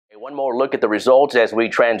One more look at the results as we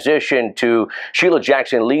transition to Sheila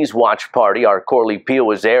Jackson Lee's watch party. Our Corley Peel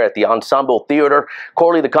was there at the Ensemble Theater.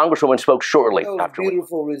 Corley, the Congresswoman, spoke shortly after.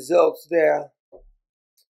 Beautiful results there.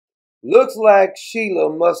 Looks like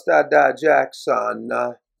Sheila must have died Jackson.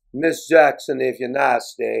 Miss Jackson, if you're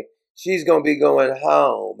nasty, she's going to be going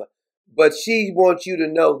home. But she wants you to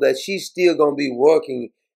know that she's still going to be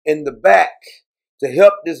working in the back to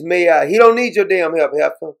help this mayor. He don't need your damn help,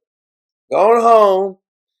 heifer. Go on home.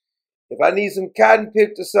 If I need some cotton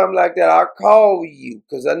picked or something like that, I'll call you,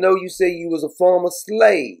 because I know you say you was a former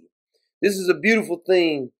slave. This is a beautiful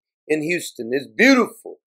thing in Houston. It's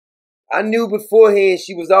beautiful. I knew beforehand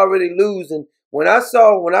she was already losing. When I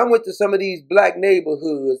went to some of these black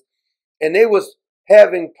neighborhoods and they was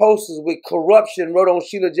having posters with corruption wrote on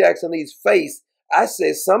Sheila Jackson Lee's face, I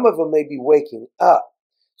said some of them may be waking up.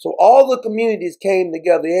 So all the communities came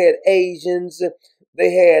together. They had Asians,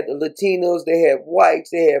 they had Latinos, they had whites,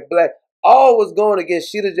 they had black. All was going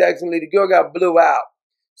against Sheila Jackson Lee. The girl got blew out.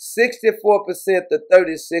 64% to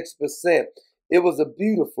 36%. It was a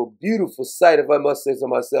beautiful, beautiful sight, if I must say so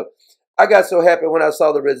myself. I got so happy when I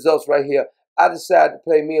saw the results right here. I decided to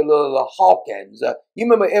play me a little Hawkins. You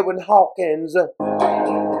remember Edwin Hawkins?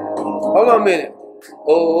 Hold on a minute.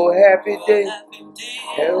 Oh, happy day.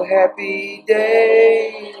 Oh, happy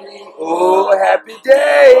day. Oh, happy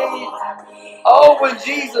day. Oh, when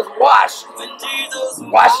Jesus washed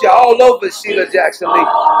you all over, Sheila Jackson Lee.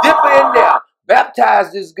 Dip her in there.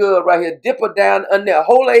 Baptize this girl right here. Dip her down in there.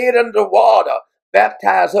 Hold her head under the water.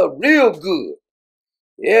 Baptize her real good.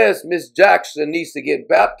 Yes, Miss Jackson needs to get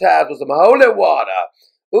baptized with some holy water.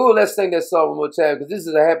 Ooh, let's sing that song one more time, because this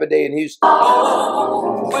is a happy day in Houston.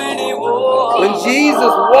 When Jesus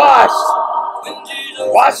wash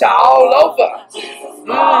her all over.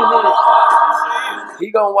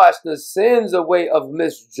 He gonna wash the sins away of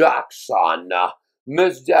Miss Jackson.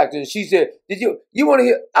 Miss Jackson, she said, you want to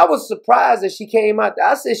hear? I was surprised that she came out.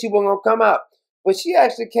 I said she wasn't gonna come out, but she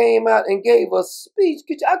actually came out and gave a speech.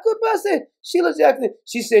 I said, Sheila Jackson,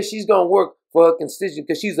 she said she's gonna work for her constituents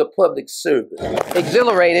because she's a public servant.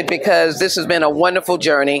 Exhilarated because this has been a wonderful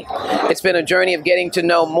journey. It's been a journey of getting to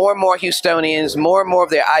know more and more Houstonians, more and more of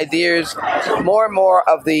their ideas, more and more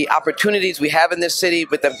of the opportunities we have in this city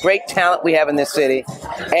with the great talent we have in this city.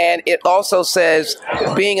 And it also says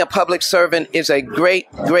being a public servant is a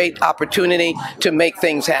great, great opportunity to make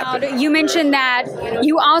things happen. You mentioned that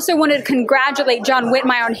you also wanted to congratulate John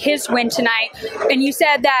Whitmire on his win tonight. And you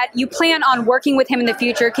said that you plan on working with him in the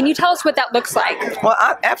future. Can you tell us what that looks like? Well,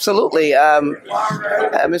 absolutely.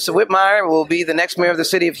 Mr. Whitmire will be the next mayor of the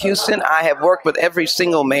city of Houston. I have worked with every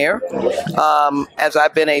single mayor as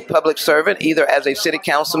I've been a public servant, either as a city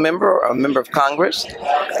council member or a member of Congress.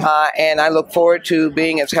 And I look forward to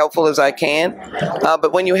being as helpful as I can.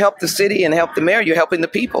 But when you help the city and help the mayor, you're helping the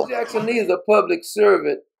people. Jackson Lee is a public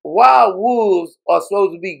servant. Wild wolves are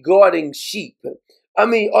supposed to be guarding sheep. I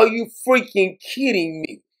mean, are you freaking kidding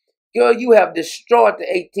me? Girl, you have destroyed the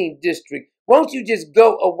 18th district. Won't you just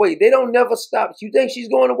go away? They don't never stop. You think she's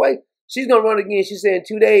going away? She's going to run again. She said in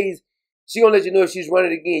 2 days, she's going to let you know if she's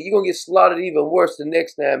running again. You're going to get slaughtered even worse the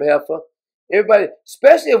next time, heifer. Everybody,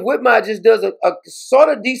 especially if Whitmire just does a sort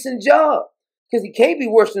of decent job. Because he can't be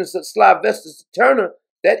worse than Sylvester Turner,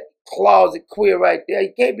 that closet queer right there. He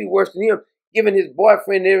can't be worse than him, giving his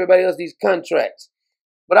boyfriend and everybody else these contracts.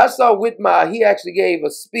 But I saw Whitmire, he actually gave a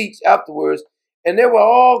speech afterwards, and there were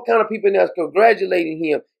all kind of people in there congratulating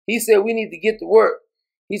him. He said, we need to get to work.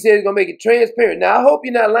 He said he's going to make it transparent. Now, I hope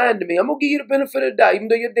you're not lying to me. I'm going to give you the benefit of the doubt. Even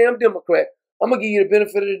though you're a damn Democrat, I'm going to give you the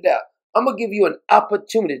benefit of the doubt. I'm going to give you an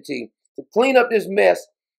opportunity to clean up this mess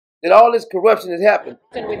that all this corruption has happened.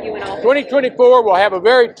 2024 will have a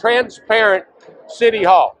very transparent City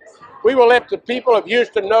Hall. We will let the people of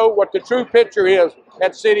Houston know what the true picture is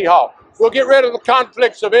at City Hall. We'll get rid of the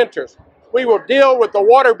conflicts of interest. We will deal with the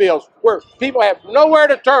water bills where people have nowhere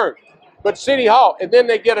to turn but City Hall, and then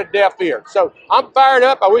they get a deaf ear. So I'm fired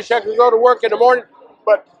up. I wish I could go to work in the morning,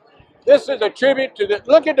 but this is a tribute to the,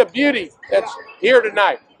 look at the beauty that's here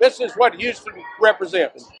tonight. This is what Houston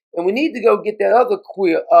represents. And we need to go get that other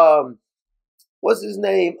queer, what's his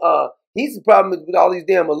name? He's the problem with all these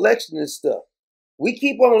damn elections and stuff. We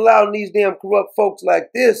keep on allowing these damn corrupt folks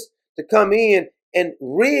like this to come in and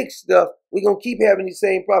rig stuff. We're going to keep having these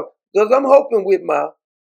same problems. Because I'm hoping, Whitmire,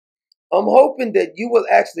 I'm hoping that you will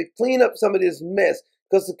actually clean up some of this mess.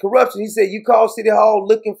 Because the corruption, he said, you call City Hall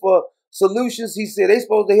looking for solutions. He said, they're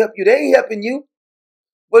supposed to help you. They ain't helping you.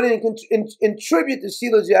 But in tribute to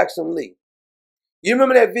Sheila Jackson Lee, you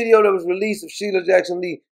remember that video that was released of Sheila Jackson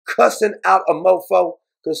Lee cussing out a mofo?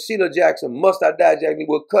 Because Sheila Jackson, must I die, Jackson Lee,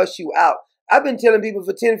 will cuss you out. I've been telling people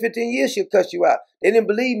for 10, 15 years she'll cuss you out. They didn't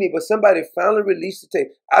believe me, but somebody finally released the tape.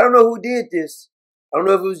 I don't know who did this. I don't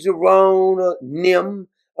know if it was Jerome or Nim.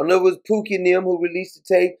 I don't know if it was Pookie Nim who released the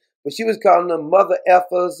tape, but she was calling them mother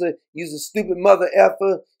effers, using stupid mother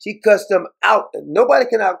effer. She cussed them out. Nobody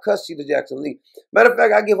can out-cuss Sheila Jackson Lee. Matter of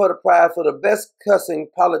fact, I give her the prize for the best cussing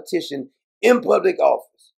politician in public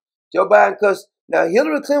office. Joe Biden cussed. Now,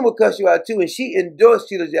 Hillary Clinton will cuss you out too, and she endorsed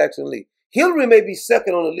Sheila Jackson Lee. Hillary may be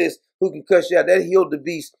second on the list who can cuss you out. That Hill the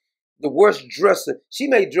Beast, the worst dresser. She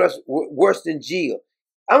may dress worse than Jill.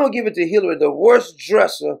 I'm going to give it to Hillary, the worst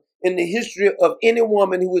dresser in the history of any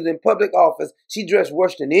woman who was in public office. She dressed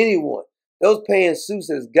worse than anyone. Those pantsuits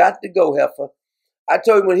has got to go, heifer. I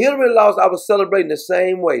told you, when Hillary lost, I was celebrating the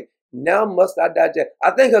same way. Now must I digest.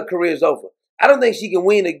 I think her career is over. I don't think she can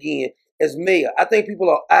win again as mayor. I think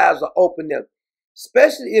people's eyes are open now,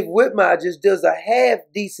 especially if Whitmire just does a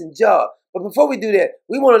half-decent job. But before we do that,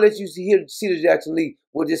 we want to let you see here Sheila Jackson Lee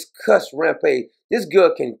with this cuss rampage. This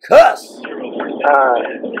girl can cuss.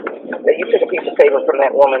 You took a piece of paper from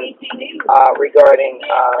that woman regarding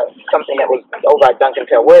something that was over at Duncan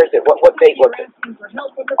Tail. Where is it? What date was it?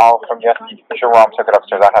 All from Jerome took it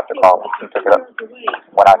upstairs. I have to call him. He took it up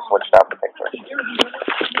when I switched out the picture.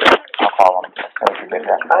 I'll call him as soon as he gets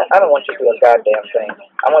there. I don't want you to do a goddamn thing.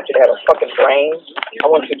 I want you to have a fucking brain. I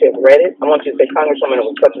want you to have read it. I want you to say, Congresswoman, it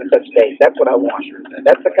was such and such date. That's what I want.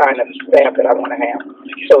 That's the kind of stamp that I want to have.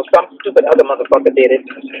 So some stupid other motherfucker did it,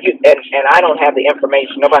 and I don't have the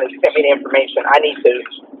information. Nobody sent me the information. I need to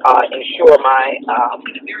ensure my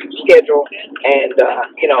schedule. And,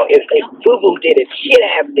 if Boo-Boo did it,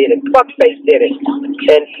 shit-ass did it, fuckface did it,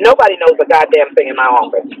 and nobody knows a goddamn thing in my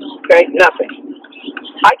office. Okay? Nothing.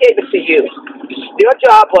 I gave it to you. Your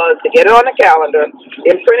job was to get it on the calendar,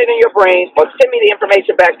 imprint it in your brain, or send me the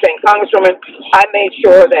information back saying, Congresswoman, I made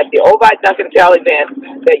sure that the Ovide Duncan Tell event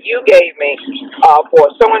that you gave me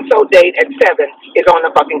for so-and-so date at 7 is on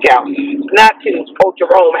the fucking calendar. Not to,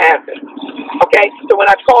 Jerome has it. Okay? So when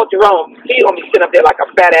I called Jerome, he's going to be sitting up there like a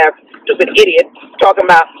fat-ass, stupid idiot talking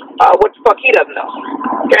about what the fuck he doesn't know.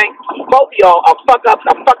 Okay? Both of y'all are fuck up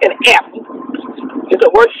a fucking F. It's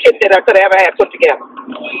the worst shit that I could have ever had put together.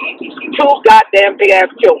 Two goddamn big-ass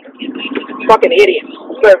children. Fucking idiots.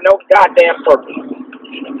 Serve no goddamn purpose.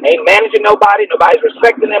 Ain't managing nobody. Nobody's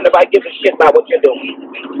respecting them. Nobody gives a shit about what you're doing.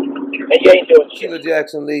 And you ain't doing shit. Sheila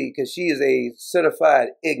Jackson Lee, because she is a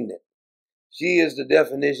certified ignorant. She is the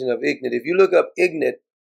definition of ignorant. If you look up ignorant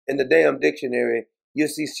in the damn dictionary, you'll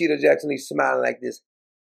see Sheila Jackson Lee smiling like this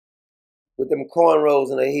with them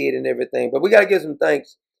cornrows in her head and everything. But we got to give some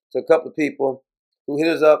thanks to a couple of people who hit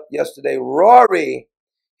us up yesterday. Rory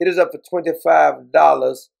hit us up for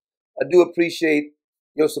 $25. I do appreciate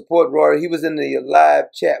your support, Rory. He was in the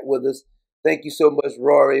live chat with us. Thank you so much,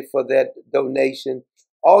 Rory, for that donation.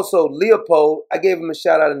 Also, Leopold, I gave him a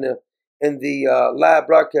shout out in the live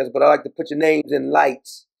broadcast, but I like to put your names in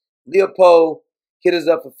lights. Leopold hit us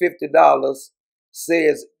up for $50.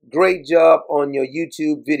 Says, great job on your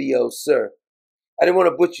YouTube video, sir. I didn't want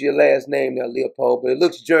to butcher your last name now, Leopold, but it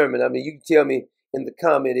looks German. I mean, you can tell me in the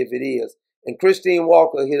comment if it is. And Christine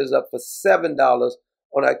Walker hit us up for $7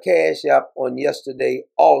 on our Cash App on yesterday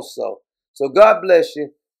also. So God bless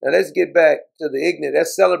you. Now let's get back to the ignorant.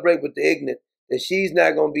 Let's celebrate with the ignorant that she's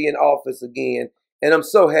not going to be in office again. And I'm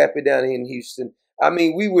so happy down here in Houston. I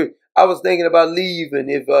mean, I was thinking about leaving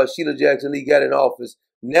if Sheila Jackson Lee got in office.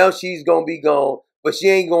 Now she's going to be gone, but she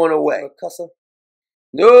ain't going away. Cusser.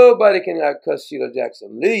 Nobody can out-cuss Sheila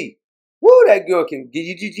Jackson Lee. Woo, that girl can.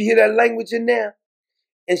 Did you hear that language in there?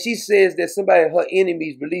 And she says that somebody, her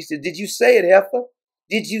enemies, released it. Did you say it, heifer?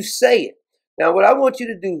 Did you say it? Now, what I want you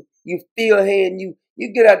to do, you feel hand, you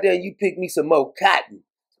get out there and you pick me some more cotton.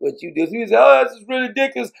 What you do. You say, oh, this is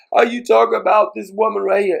ridiculous. Are you talking about this woman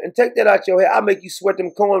right here? And take that out your hair. I'll make you sweat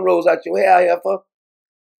them cornrows out your hair, heifer.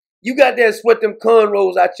 You got there and sweat them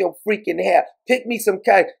cornrows out your freaking hair. Pick me some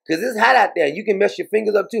cotton, because it's hot out there. You can mess your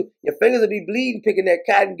fingers up too. Your fingers will be bleeding picking that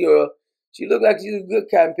cotton, girl. She look like she's a good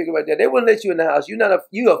cotton picker right there. They wouldn't let you in the house. You a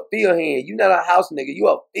field hand. You not a house nigga. You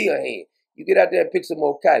a field hand. You get out there and pick some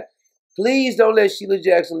more cotton. Please don't let Sheila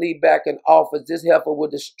Jackson Lee back in office. This heifer will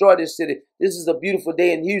destroy this city. This is a beautiful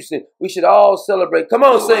day in Houston. We should all celebrate. Come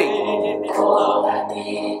on, sing.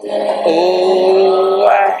 Oh,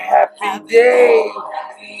 a happy day.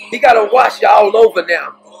 He got to wash you all over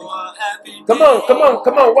now. Come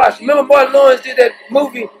on, watch. Remember Martin Lawrence did that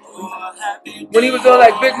movie when he was doing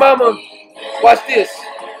like Big Mama? Watch this.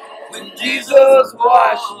 When Jesus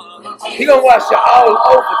wash, he gonna wash you all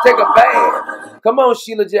over. Take a bath. Come on,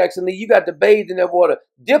 Sheila Jackson Lee. You got to bathe in that water.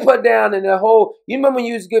 Dip her down in that hole. You remember when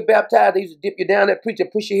you used to get baptized, they used to dip you down, that preacher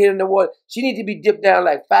push your head in the water. She need to be dipped down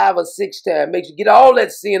like 5 or 6 times. Make sure you get all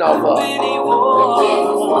that sin off her.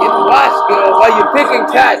 Get washed, girl, while you're picking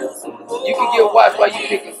cotton. You can get washed while you're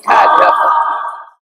picking cotton, heifer.